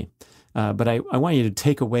for me. But I want you to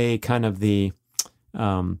take away kind of the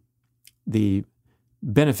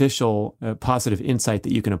beneficial, positive insight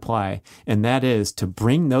that you can apply, and that is to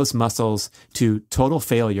bring those muscles to total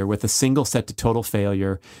failure with a single set to total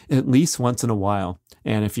failure at least once in a while.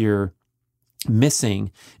 And if you're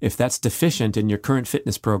missing, if that's deficient in your current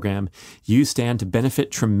fitness program, you stand to benefit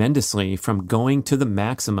tremendously from going to the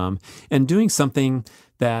maximum and doing something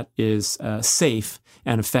that is safe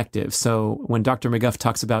and effective. So when Dr. McGuff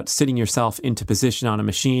talks about sitting yourself into position on a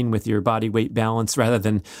machine with your body weight balance rather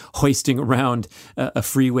than hoisting around a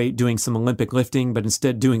free weight doing some Olympic lifting, but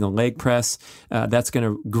instead doing a leg press, that's going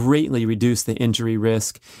to greatly reduce the injury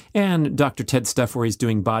risk. And Dr. Ted's stuff where he's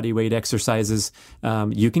doing body weight exercises,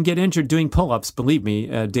 you can get injured doing pull-ups, believe me.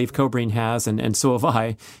 Dave Cobreen has, and so have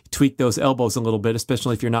I. Tweak those elbows a little bit,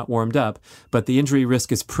 especially if you're not warmed up. But the injury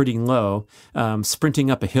risk is pretty low. Sprinting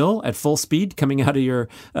up a hill at full speed coming out of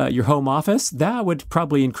your home office, that would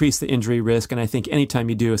probably increase the injury risk. And I think anytime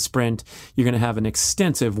you do a sprint, you're going to have an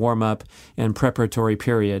extensive warm-up and preparatory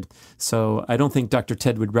period. So I don't think Dr.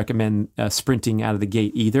 Ted would recommend sprinting out of the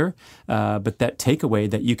gate either. But that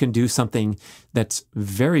takeaway that you can do something that's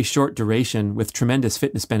very short duration with tremendous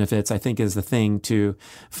fitness benefits, I think is the thing to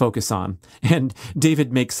focus on. And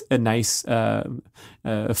David makes a nice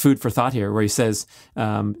food for thought here where he says,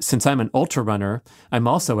 since I'm an ultra runner, I'm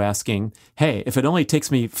also asking, hey, if it only takes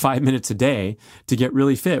me 5 minutes a day to get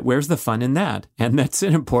really fit, where's the fun in that? And that's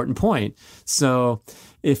an important point. So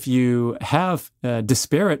if you have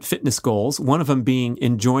disparate fitness goals, one of them being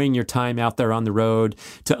enjoying your time out there on the road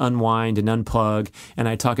to unwind and unplug, and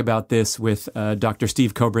I talk about this with Dr.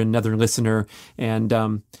 Steve Coburn, another listener,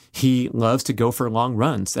 and he loves to go for long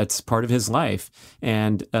runs. That's part of his life.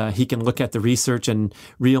 And he can look at the research and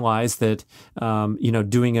realize that,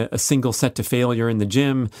 doing a single set to failure in the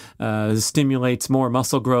gym stimulates more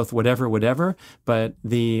muscle growth, whatever. But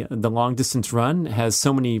the long distance run has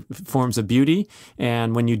so many forms of beauty.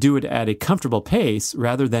 And when you do it at a comfortable pace,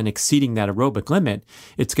 rather than exceeding that aerobic limit,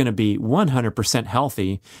 it's going to be 100%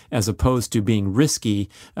 healthy as opposed to being risky,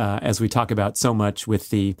 as we talk about so much with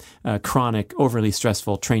the chronic, overly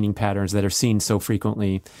stressful training patterns that are seen so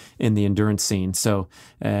frequently in the endurance scene. So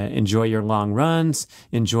enjoy your long runs,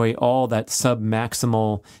 enjoy all that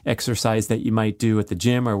sub-maximal exercise that you might do at the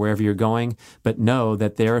gym or wherever you're going, but know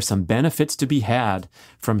that there are some benefits to be had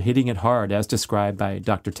from hitting it hard as described by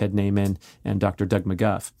Dr. Ted Naiman and Dr. Doug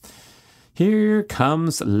McGuff. Here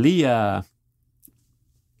comes Leah.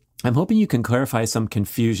 I'm hoping you can clarify some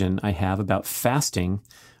confusion I have about fasting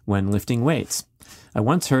when lifting weights. I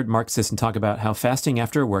once heard Mark Sisson talk about how fasting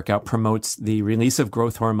after a workout promotes the release of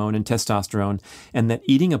growth hormone and testosterone, and that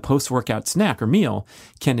eating a post-workout snack or meal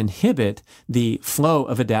can inhibit the flow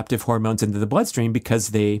of adaptive hormones into the bloodstream because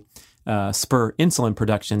they spur insulin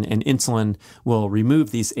production, and insulin will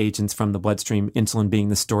remove these agents from the bloodstream, insulin being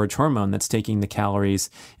the storage hormone that's taking the calories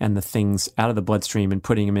and the things out of the bloodstream and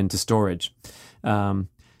putting them into storage.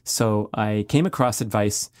 So I came across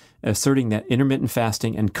advice asserting that intermittent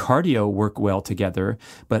fasting and cardio work well together,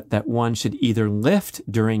 but that one should either lift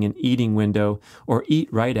during an eating window or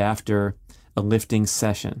eat right after a lifting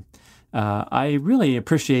session. I really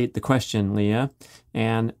appreciate the question, Leah,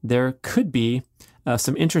 and there could be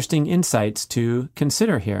some interesting insights to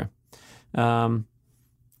consider here.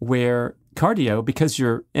 Where cardio, because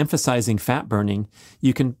you're emphasizing fat burning,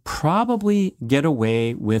 you can probably get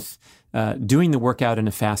away with doing the workout in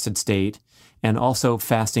a fasted state and also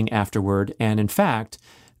fasting afterward. And in fact,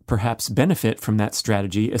 perhaps benefit from that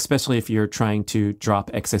strategy, especially if you're trying to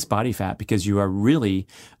drop excess body fat, because you are really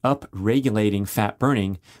up-regulating fat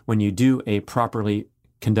burning when you do a properly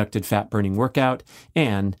conducted fat-burning workout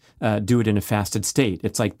and do it in a fasted state.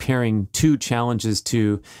 It's like pairing two challenges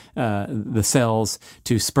to the cells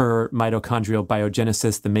to spur mitochondrial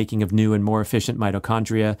biogenesis, the making of new and more efficient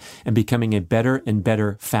mitochondria, and becoming a better and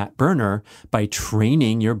better fat burner by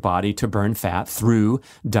training your body to burn fat through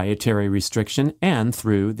dietary restriction and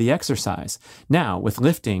through the exercise. Now, with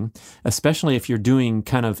lifting, especially if you're doing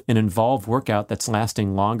kind of an involved workout that's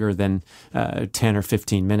lasting longer than 10 or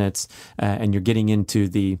 15 minutes, and you're getting into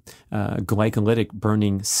the glycolytic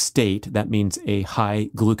burning state, that means a high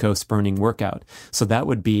glucose burning workout. So that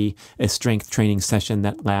would be a strength training session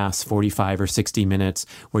that lasts 45 or 60 minutes,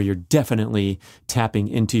 where you're definitely tapping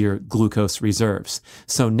into your glucose reserves.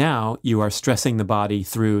 So now you are stressing the body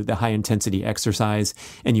through the high intensity exercise,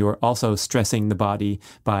 and you are also stressing the body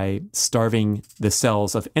by starving the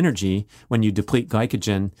cells of energy when you deplete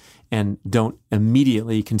glycogen and don't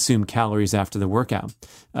immediately consume calories after the workout.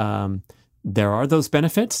 There are those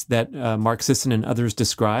benefits that Mark Sisson and others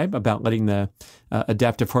describe about letting the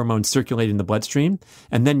adaptive hormones circulate in the bloodstream.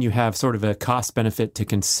 And then you have sort of a cost benefit to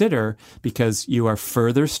consider because you are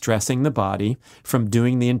further stressing the body from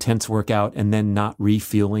doing the intense workout and then not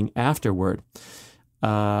refueling afterward.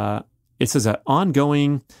 This is an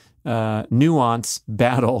ongoing nuance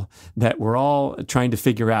battle that we're all trying to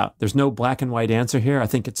figure out. There's no black and white answer here. I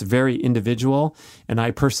think it's very individual. And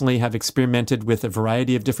I personally have experimented with a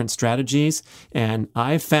variety of different strategies. And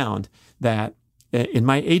I've found that in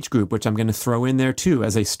my age group, which I'm going to throw in there too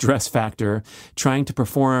as a stress factor, trying to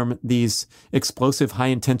perform these explosive high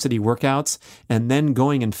intensity workouts and then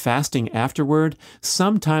going and fasting afterward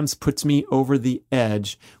sometimes puts me over the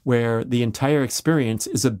edge where the entire experience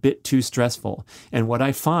is a bit too stressful. And what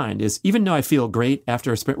I find is, even though I feel great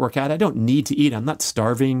after a sprint workout, I don't need to eat. I'm not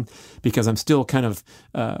starving because I'm still kind of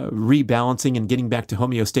rebalancing and getting back to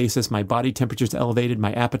homeostasis. My body temperature is elevated.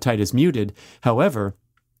 My appetite is muted. However,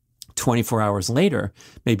 24 hours later,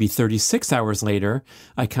 maybe 36 hours later,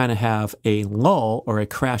 I kind of have a lull or a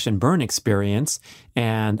crash and burn experience.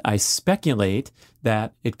 And I speculate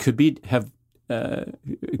that it could be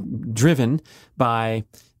driven by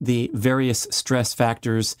the various stress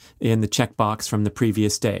factors in the checkbox from the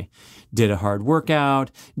previous day. Did a hard workout,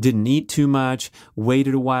 didn't eat too much,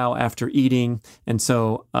 waited a while after eating. And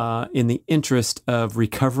so in the interest of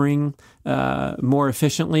recovering more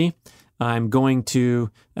efficiently, I'm going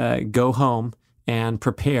to go home and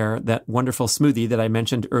prepare that wonderful smoothie that I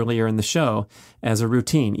mentioned earlier in the show as a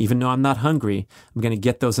routine. Even though I'm not hungry, I'm going to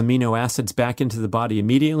get those amino acids back into the body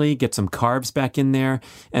immediately, get some carbs back in there,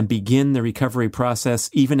 and begin the recovery process,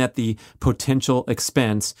 even at the potential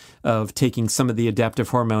expense of taking some of the adaptive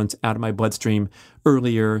hormones out of my bloodstream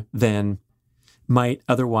earlier than might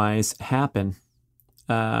otherwise happen.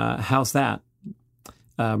 How's that?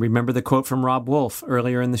 Remember the quote from Rob Wolf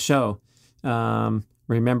earlier in the show.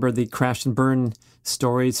 Remember the crash and burn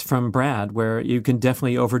stories from Brad, where you can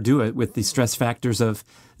definitely overdo it with the stress factors of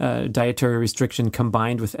dietary restriction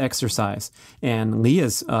combined with exercise. And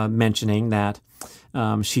Leah's mentioning that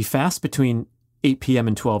she fasts between 8 p.m.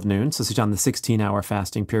 and 12 noon, so she's on the 16-hour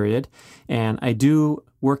fasting period. And I do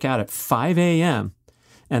work out at 5 a.m.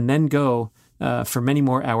 and then go for many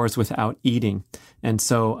more hours without eating. And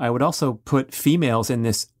so I would also put females in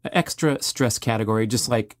this extra stress category, just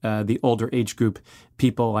like the older age group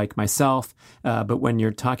people like myself. But when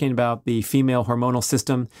you're talking about the female hormonal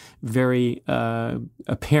system, very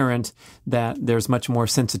apparent that there's much more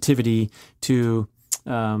sensitivity to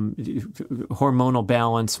hormonal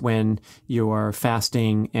balance when you are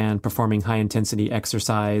fasting and performing high intensity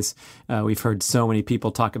exercise. We've heard so many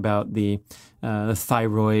people talk about the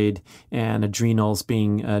thyroid and adrenals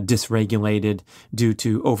being dysregulated due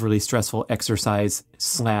to overly stressful exercise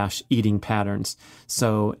 / eating patterns.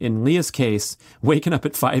 So in Leah's case, waking up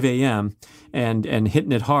at 5 a.m. and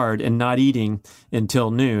hitting it hard and not eating until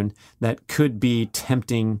noon, that could be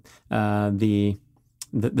tempting the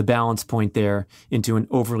balance point there into an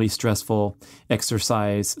overly stressful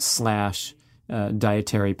exercise /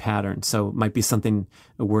 dietary pattern. So it might be something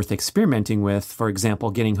worth experimenting with. For example,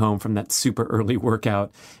 getting home from that super early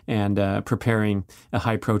workout and preparing a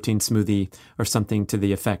high protein smoothie or something to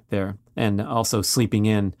the effect there. And also sleeping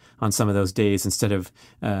in on some of those days instead of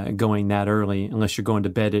going that early, unless you're going to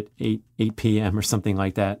bed at 8 p.m. or something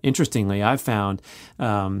like that. Interestingly, I've found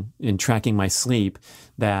in tracking my sleep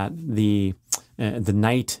that the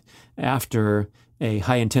night after a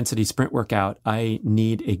high-intensity sprint workout, I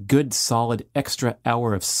need a good, solid extra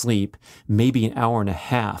hour of sleep, maybe an hour and a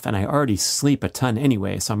half. And I already sleep a ton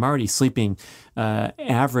anyway, so I'm already sleeping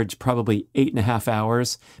average probably 8.5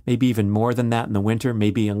 hours, maybe even more than that in the winter,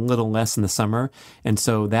 maybe a little less in the summer. And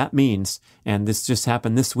so that means, and this just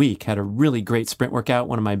happened this week, had a really great sprint workout,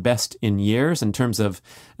 one of my best in years in terms of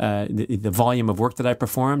the volume of work that I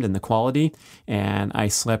performed and the quality. And I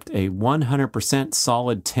slept a 100%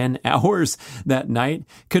 solid 10 hours that night.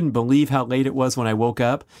 Couldn't believe how late it was when I woke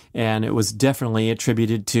up. And it was definitely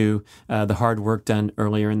attributed to the hard work done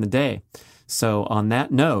earlier in the day. So on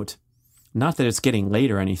that note, not that it's getting late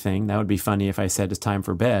or anything. That would be funny if I said it's time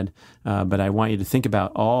for bed. But I want you to think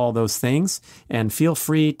about all those things and feel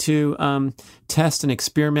free to test and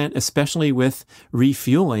experiment, especially with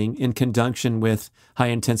refueling in conjunction with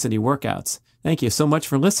high-intensity workouts. Thank you so much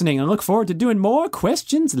for listening. I look forward to doing more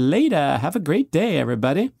questions later. Have a great day,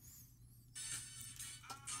 everybody.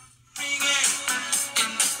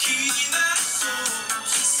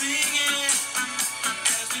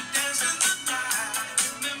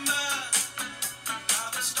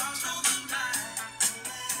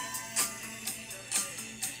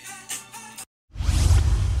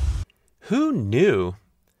 Who knew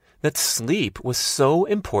that sleep was so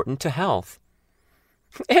important to health?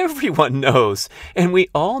 Everyone knows, and we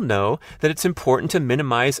all know that it's important to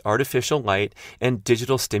minimize artificial light and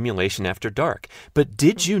digital stimulation after dark. But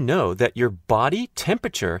did you know that your body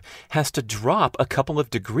temperature has to drop a couple of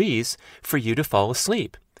degrees for you to fall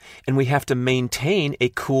asleep? And we have to maintain a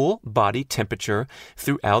cool body temperature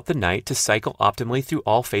throughout the night to cycle optimally through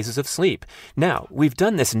all phases of sleep. Now, we've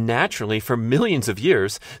done this naturally for millions of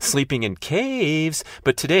years, sleeping in caves,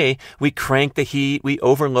 but today we crank the heat, we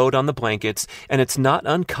overload on the blankets, and it's not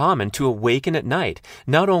uncommon to awaken at night,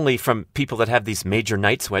 not only from people that have these major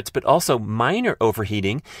night sweats, but also minor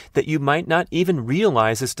overheating that you might not even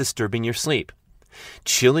realize is disturbing your sleep.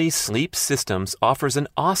 Chili Sleep Systems offers an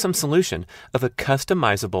awesome solution of a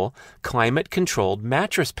customizable, climate-controlled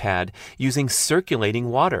mattress pad using circulating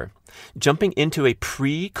water. Jumping into a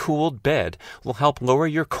pre-cooled bed will help lower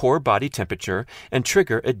your core body temperature and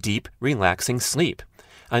trigger a deep, relaxing sleep.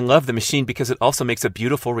 I love the machine because it also makes a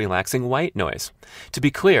beautiful, relaxing white noise. To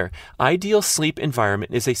be clear, ideal sleep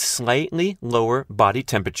environment is a slightly lower body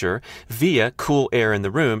temperature via cool air in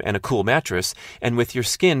the room and a cool mattress, and with your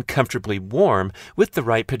skin comfortably warm with the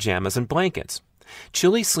right pajamas and blankets.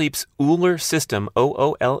 Chili Sleep's Ooler system,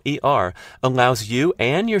 OOLER, allows you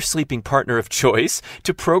and your sleeping partner of choice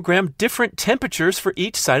to program different temperatures for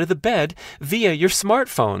each side of the bed via your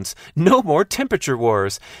smartphones. No more temperature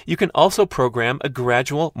wars. You can also program a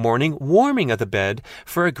gradual morning warming of the bed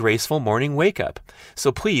for a graceful morning wake-up.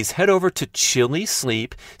 So please head over to Chili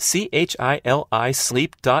Sleep, CHILI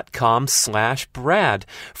sleep.com/Brad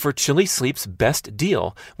for Chili Sleep's best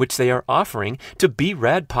deal, which they are offering to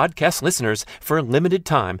B-Rad podcast listeners for a limited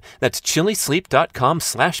time. That's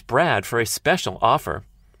chilisleep.com/Brad for a special offer.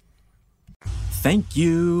 Thank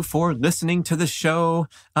you for listening to the show.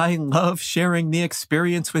 I love sharing the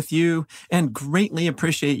experience with you and greatly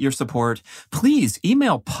appreciate your support. Please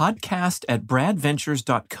email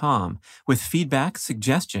podcast@bradventures.com with feedback,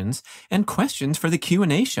 suggestions, and questions for the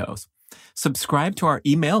Q&A shows. Subscribe to our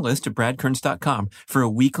email list at bradkearns.com for a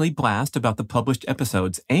weekly blast about the published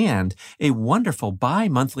episodes and a wonderful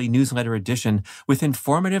bi-monthly newsletter edition with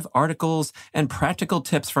informative articles and practical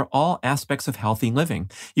tips for all aspects of healthy living.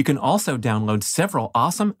 You can also download several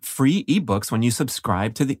awesome free ebooks when you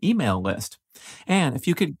subscribe to the email list. And if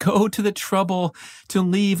you could go to the trouble to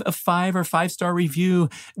leave a 5 or 5-star review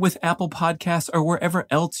with Apple Podcasts or wherever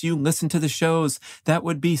else you listen to the shows, that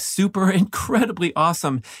would be super incredibly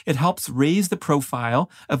awesome. It helps raise the profile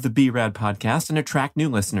of the B-Rad podcast and attract new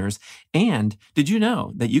listeners. And did you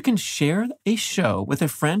know that you can share a show with a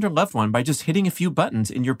friend or loved one by just hitting a few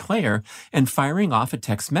buttons in your player and firing off a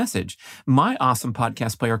text message? My awesome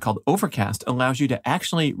podcast player called Overcast allows you to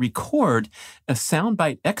actually record a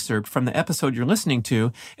soundbite excerpt from the episode you're listening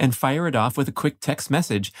to and fire it off with a quick text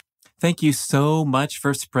message. Thank you so much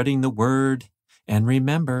for spreading the word. And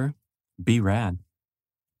remember, be rad.